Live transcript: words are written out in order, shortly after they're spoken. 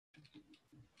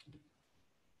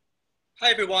Hi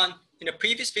everyone, in a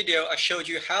previous video I showed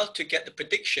you how to get the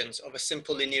predictions of a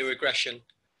simple linear regression,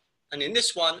 and in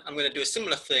this one I'm going to do a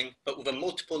similar thing but with a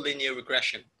multiple linear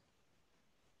regression.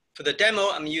 For the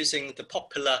demo I'm using the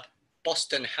popular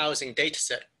Boston housing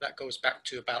dataset that goes back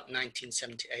to about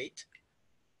 1978.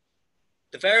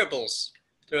 The variables,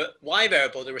 the Y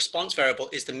variable, the response variable,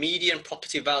 is the median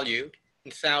property value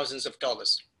in thousands of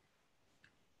dollars.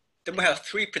 Then we have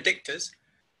three predictors: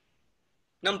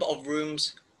 number of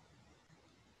rooms,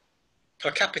 per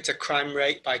capita crime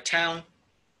rate by town,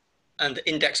 and the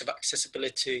index of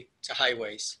accessibility to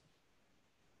highways.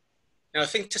 Now, the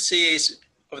thing to see is,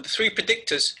 of the three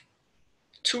predictors,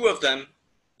 two of them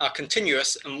are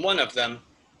continuous and one of them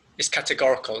is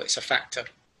categorical, it's a factor.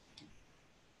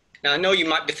 Now, I know you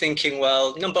might be thinking,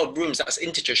 well, number of rooms, that's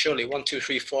integer, surely, 1, 2,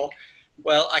 3, 4.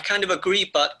 Well, I kind of agree,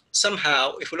 but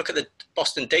somehow, if we look at the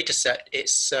Boston data set,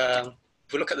 it's,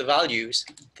 if we look at the values,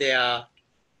 they are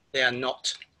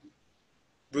not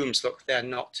rooms, look, they're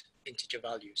not integer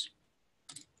values.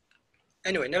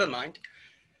 Anyway, never mind.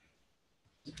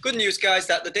 Good news, guys,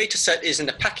 that the data set is in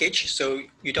the package, so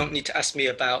you don't need to ask me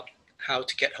about how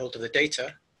to get hold of the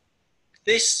data.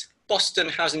 This Boston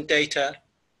housing data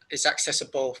is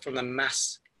accessible from the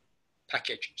mass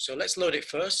package. So let's load it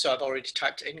first. So I've already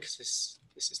typed it in because this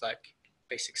is like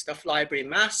basic stuff, library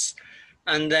mass.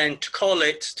 And then to call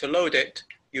it, to load it,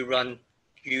 you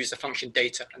use the function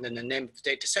data and then the name of the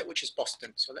data set, which is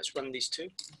Boston. So let's run these two.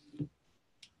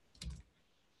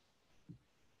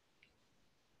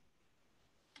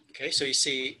 Okay, so you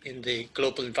see in the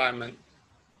global environment,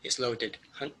 it's loaded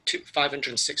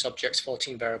 506 objects,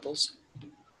 14 variables.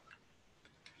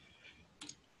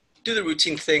 Do the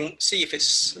routine thing, see if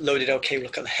it's loaded okay.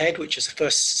 Look at the head, which is the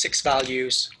first 6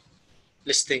 values,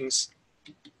 listings.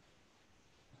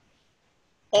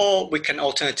 Or we can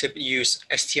alternatively use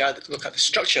str to look at the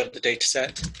structure of the data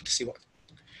set to see what.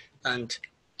 And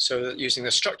so using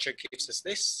the structure gives us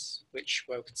this, which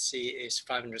we can see is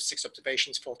 506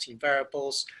 observations, 14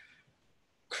 variables.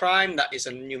 Crime, that is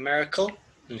a numerical.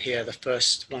 And here the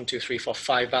first 1, 2, 3, 4,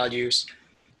 5 values.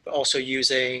 But also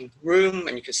using room,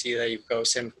 and you can see there you go,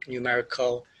 same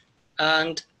numerical.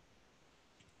 And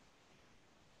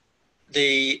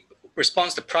the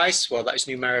response to price, well, that is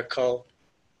numerical.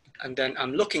 And then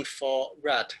I'm looking for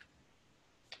rad.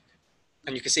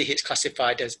 And you can see here it's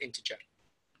classified as integer.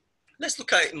 Let's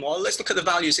look at it more. Let's look at the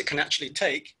values it can actually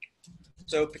take.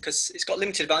 So because it's got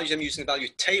limited values, I'm using the value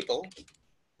table.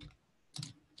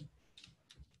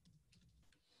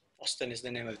 Boston is the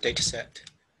name of the data set.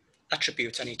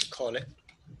 Attribute, I need to call it.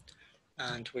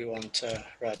 And we want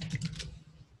rad.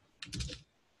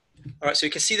 All right, so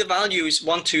you can see the values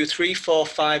 1, 2, 3, 4,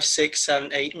 5, 6,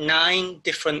 7, 8, 9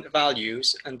 different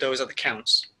values, and those are the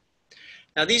counts.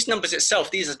 Now these numbers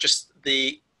itself, these are just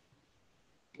the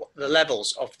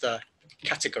levels of the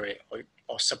category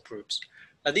or subgroups.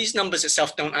 Now these numbers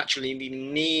itself don't actually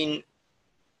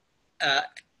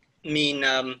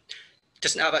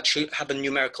doesn't actually have a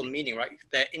numerical meaning, right?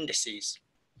 They're indices.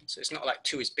 So it's not like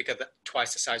 2 is bigger than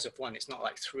twice the size of 1. It's not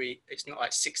like 3. It's not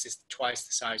like 6 is twice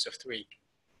the size of 3.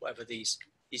 Whatever these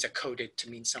are coded to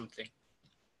mean something.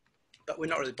 But we're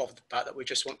not really bothered about that. We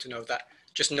just want to know that,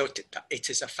 just note it, that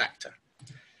it is a factor.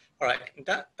 All right, and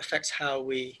that affects how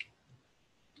we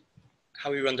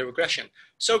run the regression.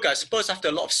 So guys, suppose after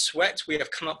a lot of sweat, we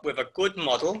have come up with a good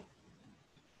model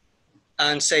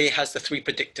and say it has the 3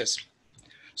 predictors.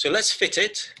 So let's fit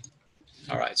it.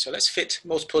 All right, so let's fit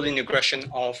multiple linear regression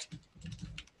of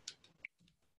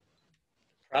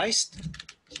price.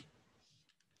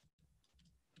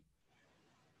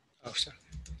 Oh,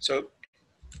 so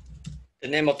the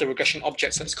name of the regression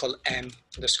object, so let's call M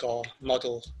underscore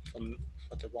model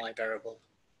for the Y variable.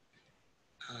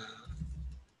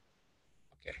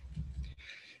 Okay,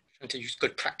 trying to use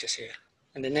good practice here.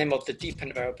 And the name of the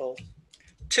dependent variable,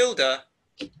 tilde.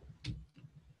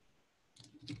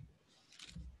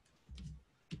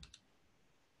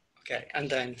 Okay, and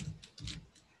then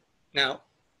now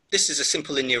this is a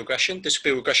simple linear regression. This will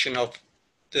be a regression of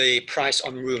the price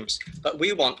on rooms, but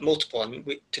we want multiple, and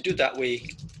to do that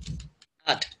we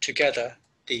add together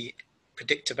the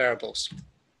predictor variables.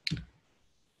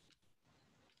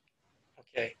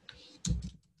 Okay,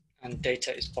 and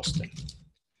data is Boston.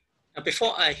 Now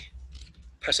before I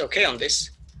press OK on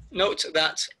this, note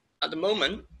that at the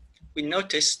moment we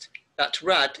noticed that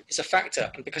rad is a factor,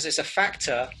 and because it's a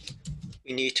factor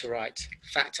we need to write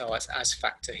factor as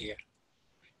factor here,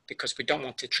 because we don't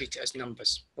want to treat it as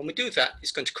numbers. When we do that,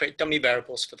 it's going to create dummy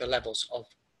variables for the levels of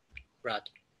rad.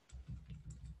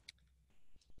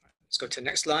 Let's go to the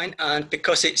next line. And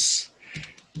because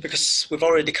we've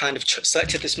already kind of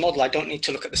selected this model, I don't need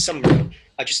to look at the summary.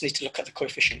 I just need to look at the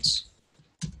coefficients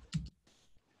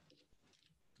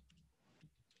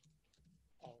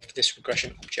of this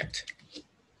regression object.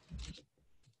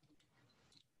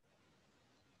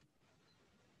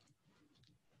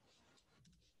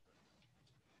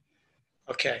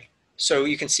 Okay, so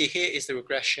you can see here is the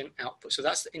regression output. So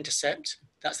that's the intercept,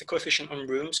 that's the coefficient on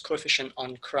rooms, coefficient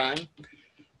on crime.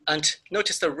 And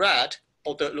notice the RAD,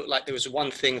 although it looked like there was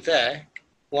one thing there,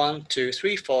 1, 2,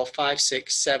 3, 4, 5,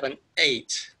 6, 7,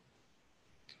 8.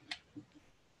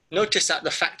 Notice that the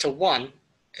factor 1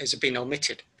 has been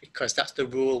omitted because that's the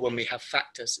rule when we have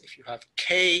factors. If you have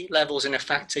k levels in a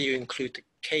factor, you include the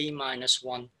k minus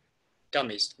 1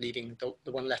 dummies, leaving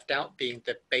the one left out being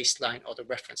the baseline or the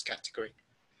reference category.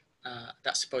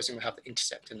 That's supposing we have the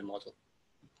intercept in the model.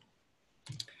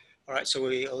 All right, so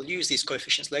we'll use these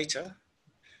coefficients later.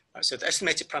 All right, so the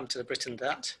estimated parameter have written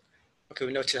that. Okay,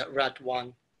 we notice that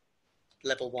RAD1,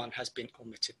 level 1 has been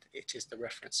omitted. It is the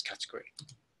reference category.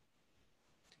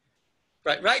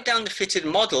 Right, write down the fitted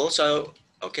model. So,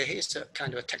 okay, here's a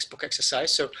kind of a textbook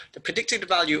exercise. So the predicted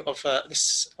value of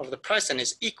the price then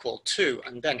is equal to,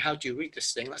 and then how do you read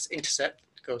this thing? That's intercept,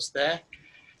 it goes there.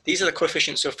 These are the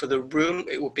coefficients. So for the room,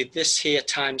 it will be this here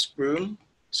times room.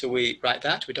 So we write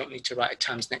that. We don't need to write a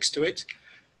times next to it.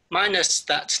 Minus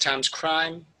that times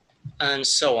crime, and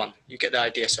so on. You get the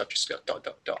idea. So I've just got dot,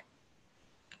 dot, dot.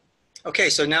 Okay,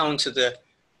 so now onto the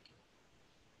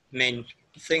main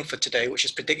thing for today, which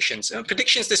is predictions.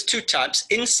 Predictions, there's two types.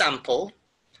 In sample,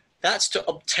 that's to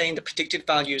obtain the predicted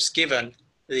values given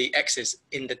the x's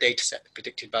in the data set, the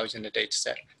predicted values in the data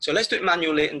set. So let's do it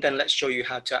manually, and then let's show you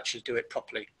how to actually do it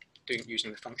properly,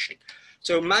 using the function.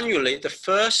 So manually, the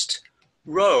first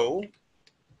row,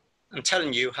 I'm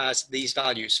telling you, has these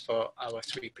values for our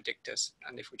 3 predictors.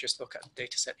 And if we just look at the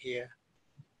data set here,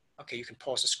 okay, you can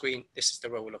pause the screen. This is the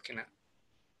row we're looking at.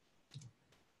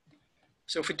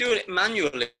 So if we do it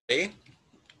manually, we're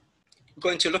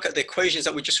going to look at the equations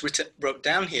that we just wrote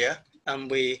down here, and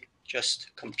we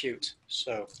just compute.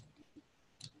 So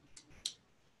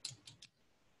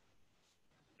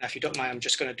now, if you don't mind, I'm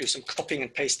just going to do some copying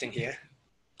and pasting here,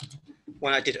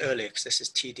 one I did earlier, because this is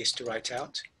tedious to write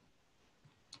out.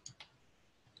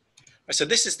 Right, so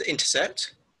this is the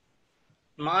intercept,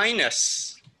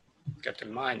 minus, got the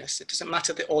minus, it doesn't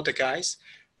matter the order, guys,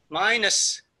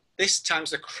 minus this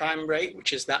times the crime rate,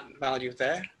 which is that value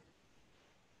there,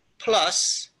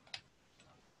 plus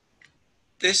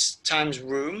this times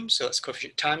room, so that's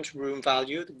coefficient times room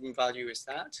value, the room value is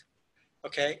that,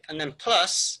 okay, and then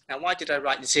plus, now why did I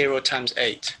write 0 times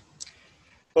 8?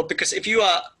 Well, because if you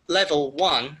are level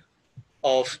 1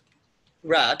 of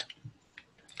RAD,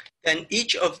 then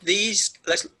each of these,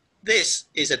 this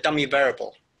is a dummy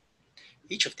variable.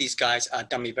 Each of these guys are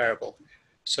dummy variable.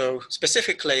 So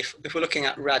specifically, if we're looking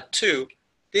at RAD2,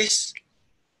 this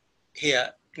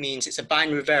here means it's a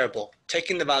binary variable,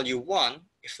 taking the value 1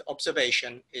 if the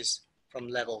observation is from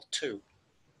level 2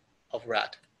 of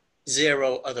RAD,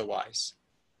 0 otherwise.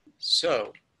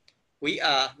 So we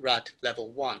are RAD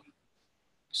level 1.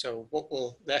 So what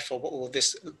will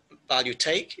this value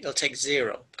take? It'll take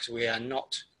 0 because we are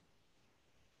not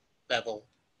level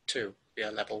 2, we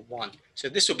are level 1. So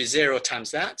this will be 0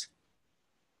 times that,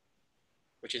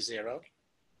 which is 0.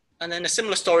 And then a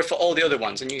similar story for all the other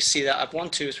ones. And you see that I have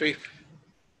 1, 2, 3.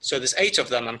 So there's 8 of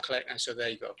them I'm collecting. So there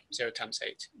you go, 0 times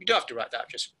 8. You don't have to write that, I've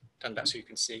just done that so you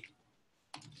can see.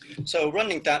 So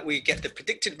running that, we get the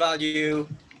predicted value,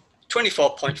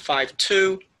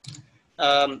 24.52.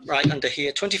 Right under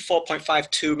here,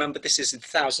 24.52. Remember, this is in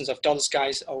thousands of dollars,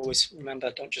 guys. Always remember,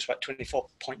 don't just write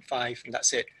 24.5 and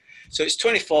that's it. So it's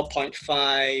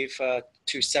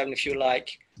 24.527, if you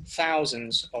like,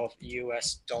 thousands of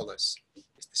US dollars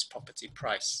is this property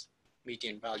price,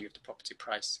 median value of the property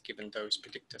price given those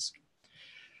predictors.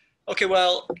 Okay,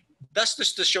 well, that's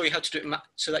just to show you how to do it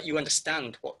so that you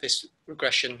understand what this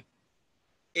regression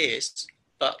is,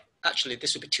 but actually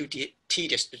this would be too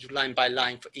tedious to do line by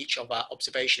line for each of our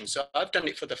observations. So I've done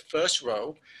it for the first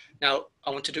row. Now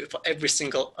I want to do it for every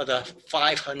single other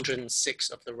 506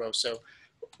 of the row. So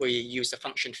we use the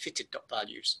function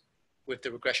fitted.values with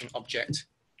the regression object.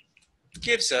 It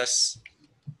gives us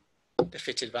the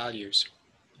fitted values.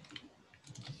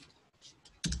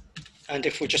 And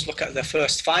if we just look at the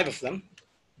first 5 of them,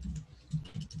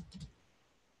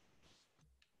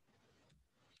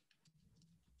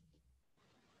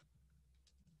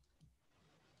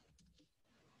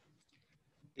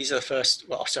 these are the first,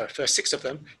 well, sorry, first 6 of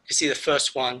them. You see the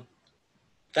first one,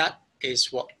 that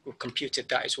is what we computed,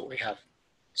 that is what we have.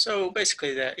 So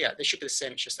basically, yeah, they should be the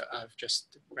same, it's just that I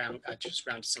just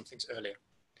rounded some things earlier.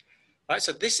 All right,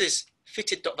 so this is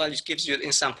fitted.values gives you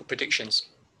in-sample predictions.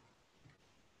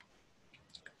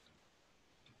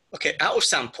 Okay, out of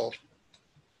sample.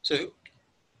 So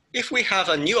if we have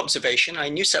a new observation, a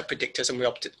new set of predictors, and we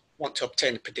want to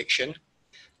obtain a prediction,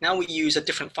 now we use a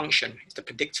different function. It's the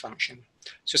predict function.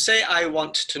 So say I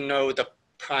want to know the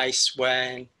price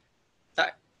when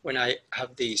I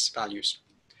have these values.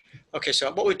 Okay,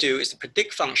 so what we do is the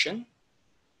predict function,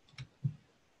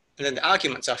 and then the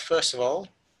arguments are, first of all,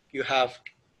 you have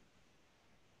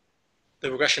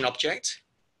the regression object.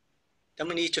 Then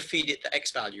we need to feed it the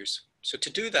x values. So to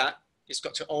do that, it's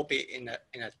got to all be in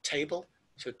a table.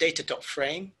 So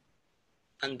data.frame,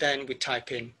 and then we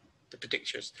type in the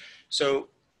predictors. So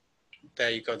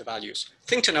there you go, the values.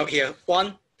 Thing to note here,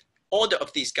 one, order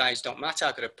of these guys don't matter.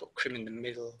 I've got to put crim in the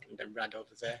middle and then rad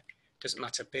over there. Doesn't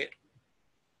matter a bit.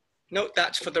 Note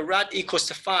that for the rad equals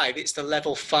to 5, it's the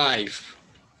level 5.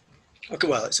 Okay,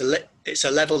 well, it's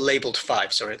a level labeled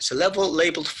 5, sorry. It's a level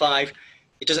labeled 5.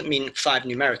 It doesn't mean 5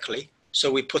 numerically,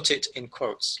 so we put it in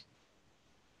quotes.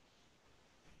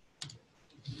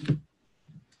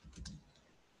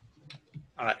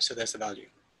 All right, so there's the value.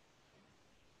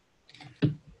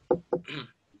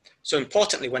 So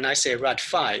importantly, when I say rad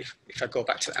 5, if I go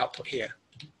back to the output here,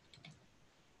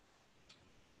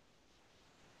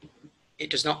 it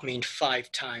does not mean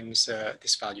 5 times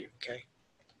this value, okay?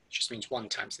 It just means 1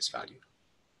 times this value.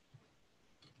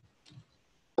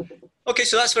 Okay,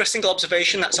 so that's for a single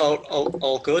observation. That's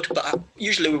all good, but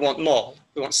usually we want more.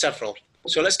 We want several.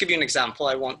 So let's give you an example.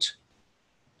 I want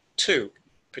 2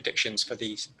 predictions for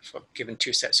these, for given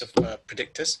 2 sets of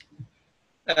predictors.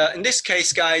 In this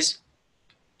case, guys,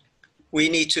 we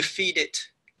need to feed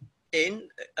it in,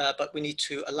 but we need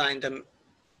to align them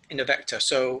in a vector.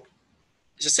 So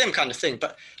it's the same kind of thing,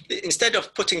 but instead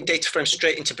of putting data frame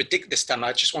straight into predict this time,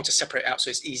 I just want to separate out so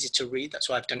it's easy to read. That's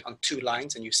why I've done it on 2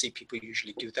 lines, and you see people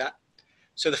usually do that.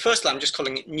 So the first line, I'm just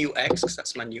calling it new x, because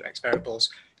that's my new x variables.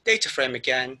 Data frame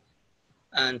again.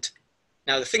 And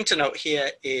now the thing to note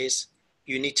here is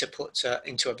you need to put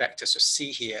into a vector, so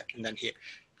C here and then here,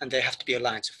 and they have to be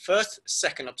aligned. So first,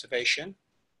 second observation,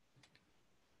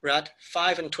 rad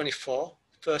 5 and 24,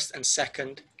 first and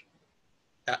second,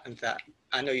 that and that.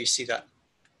 I know you see that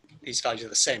these values are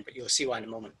the same, but you'll see why in a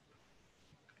moment.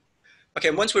 Okay,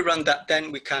 and once we run that,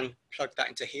 then we can plug that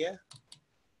into here,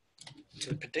 to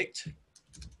the predict, and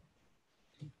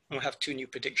we'll have 2 new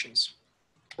predictions.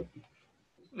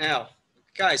 Now,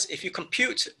 guys, if you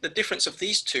compute the difference of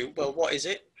these 2, well, what is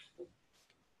it?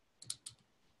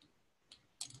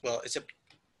 Well,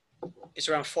 it's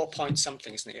around 4 point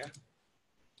something, isn't it? Yeah,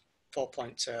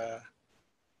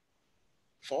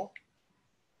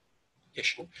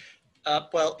 4.4-ish.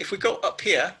 Well, if we go up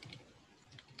here,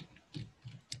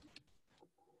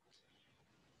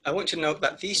 I want to note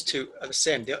that these 2 are the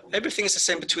same. Everything is the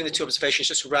same between the 2 observations,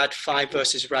 just rad 5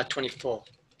 versus rad 24.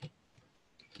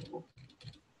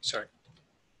 Sorry,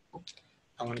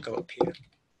 I want to go up here.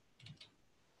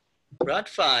 Rad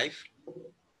 5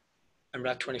 and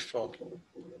rad 24.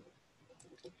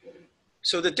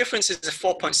 So the difference is a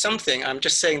 4 point something. I'm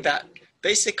just saying that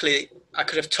basically I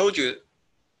could have told you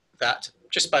that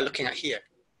just by looking at here,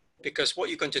 because what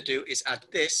you're going to do is add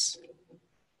this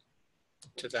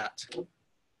to that. Will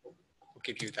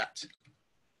give you that.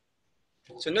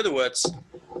 So in other words,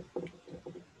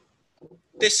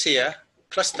 this here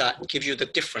plus that gives you the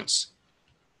difference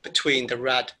between the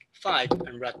rad 5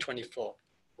 and rad 24,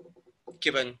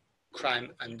 given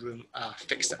crime and room are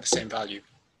fixed at the same value.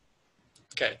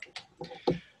 Okay.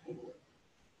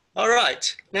 All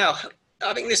right. Now,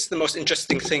 I think this is the most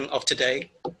interesting thing of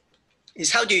today,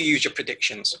 is how do you use your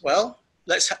predictions? Well,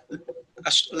 let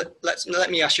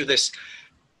me ask you this.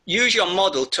 Use your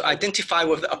model to identify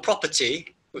whether a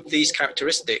property with these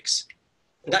characteristics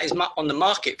that is on the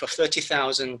market for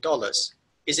 $30,000,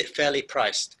 is it fairly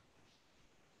priced?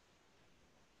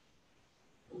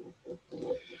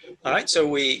 All right, so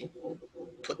we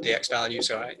put the x values,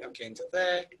 all right, okay, into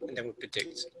there, and then we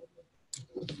predict.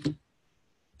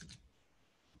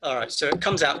 All right, so it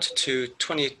comes out to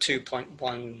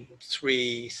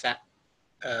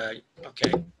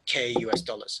 22.13 K US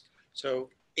dollars. So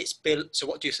it's so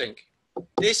what do you think?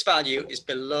 This value is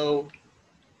below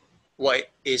what it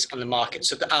is on the market.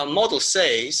 So our model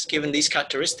says, given these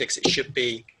characteristics, it should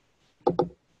be,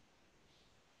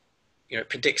 it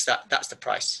predicts that that's the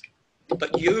price.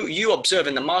 But you observe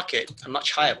in the market a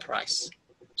much higher price.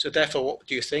 So therefore, what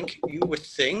do you think? You would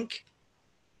think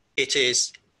it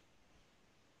is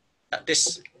that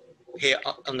this here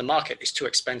on the market is too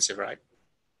expensive, right?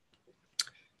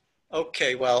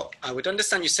 Okay, well, I would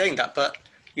understand you saying that, but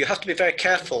you have to be very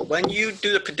careful. When you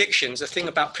do the predictions, the thing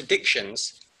about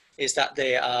predictions is that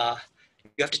you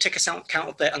have to take account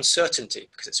of their uncertainty,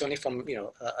 because it's only from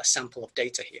a sample of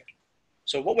data here.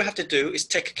 So what we have to do is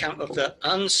take account of the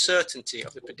uncertainty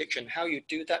of the prediction. How you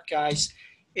do that, guys,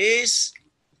 is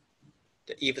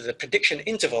either the prediction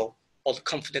interval or the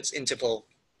confidence interval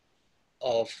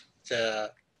of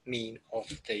the mean of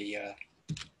the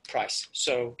price.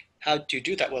 So how do you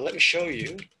do that? Well, let me show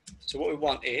you. So what we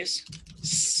want is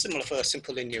similar for a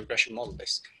simple linear regression model.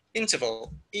 This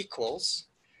interval equals,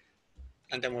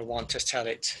 and then we want to tell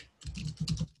it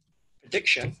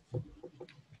prediction.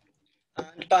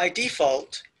 And by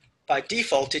default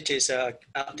it is at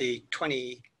the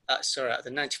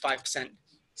 95%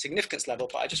 significance level,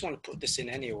 but I just want to put this in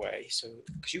anyway, so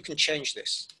because you can change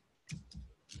this.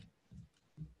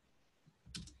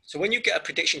 So when you get a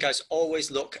prediction, guys,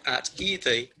 always look at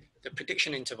either the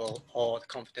prediction interval or the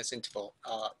confidence interval.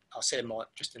 I'll say more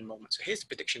just in a moment. So here's the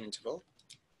prediction interval.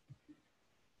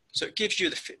 So it gives you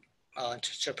the fit. I'll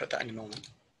interpret that in a moment.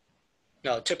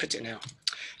 No, I'll interpret it now.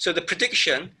 So the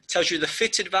prediction tells you the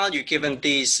fitted value given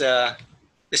these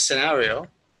this scenario.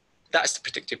 That's the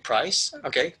predicted price.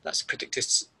 Okay, that's the predicted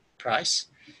price.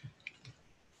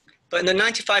 But in the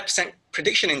 95%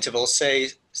 prediction interval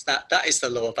says that that is the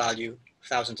lower value,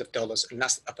 thousands of dollars, and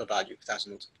that's the upper value,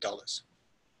 thousands of dollars.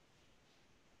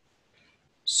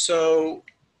 So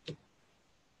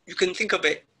you can think of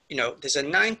it, you know, there's a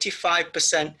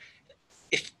 95%,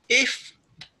 if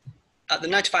at the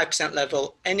 95%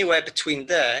 level, anywhere between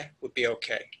there would be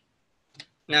okay.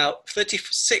 Now,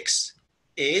 36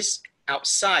 is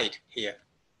outside here,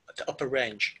 at the upper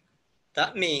range.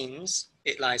 That means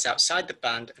it lies outside the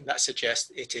band, and that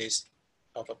suggests it is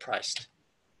overpriced.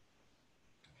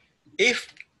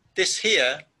 If this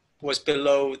here was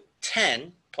below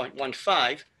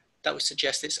 10.15, that would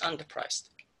suggest it's underpriced.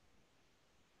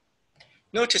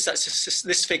 Notice that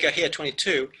this figure here,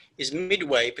 22, is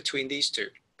midway between these two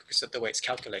because of the way it's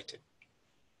calculated.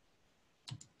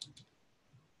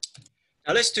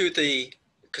 Now let's do the,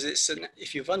 because it's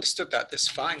if you've understood that, that's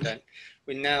fine then.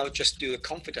 We now just do the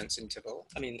confidence interval.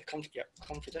 I mean, the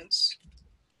confidence,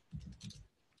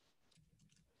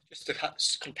 just to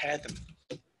compare them.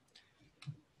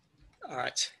 All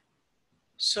right,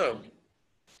 so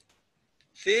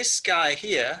this guy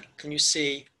here, can you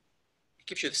see, it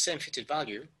gives you the same fitted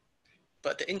value,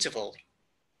 but the interval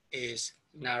is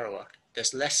narrower.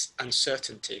 There's less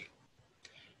uncertainty.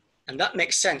 And that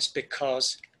makes sense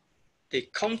because the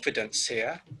confidence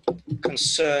here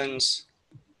concerns,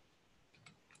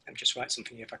 let me just write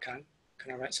something here if I can.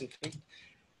 Can I write something?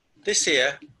 This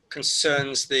here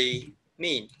concerns the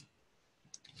mean.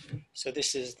 So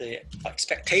this is the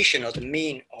expectation or the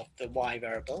mean of the y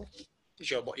variable.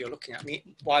 These are what you're looking at,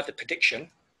 y the prediction.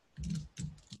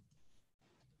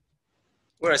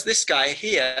 Whereas this guy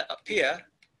here, up here,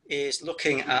 is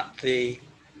looking at the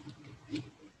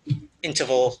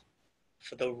interval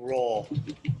for the raw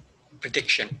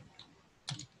prediction.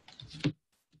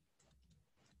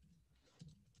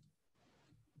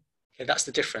 Okay, that's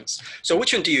the difference. So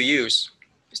which one do you use?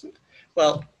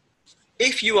 Well,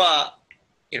 if you are,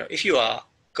 if you are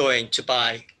going to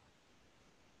buy,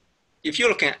 if you're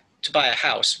looking to buy a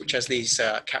house which has these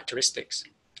characteristics,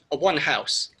 or one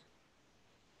house,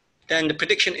 then the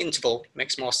prediction interval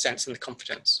makes more sense than the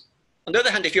confidence. On the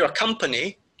other hand, if you're a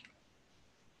company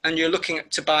and you're looking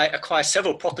to acquire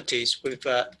several properties with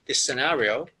this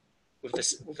scenario, with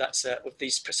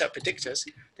these set predictors,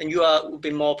 then you will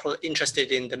be more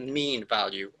interested in the mean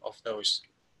value of those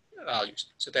values.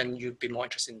 So then you'd be more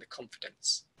interested in the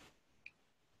confidence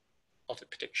of the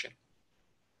prediction.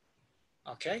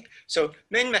 Okay, so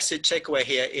main message takeaway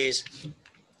here is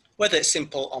whether it's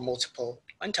simple or multiple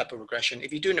untitled regression,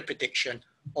 if you're doing a prediction,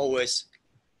 always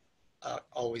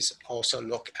also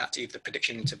look at either the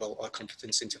prediction interval or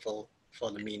confidence interval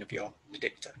for the mean of your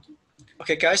predictor.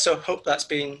 Okay, guys, so hope that's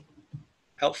been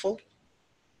helpful.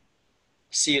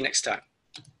 See you next time.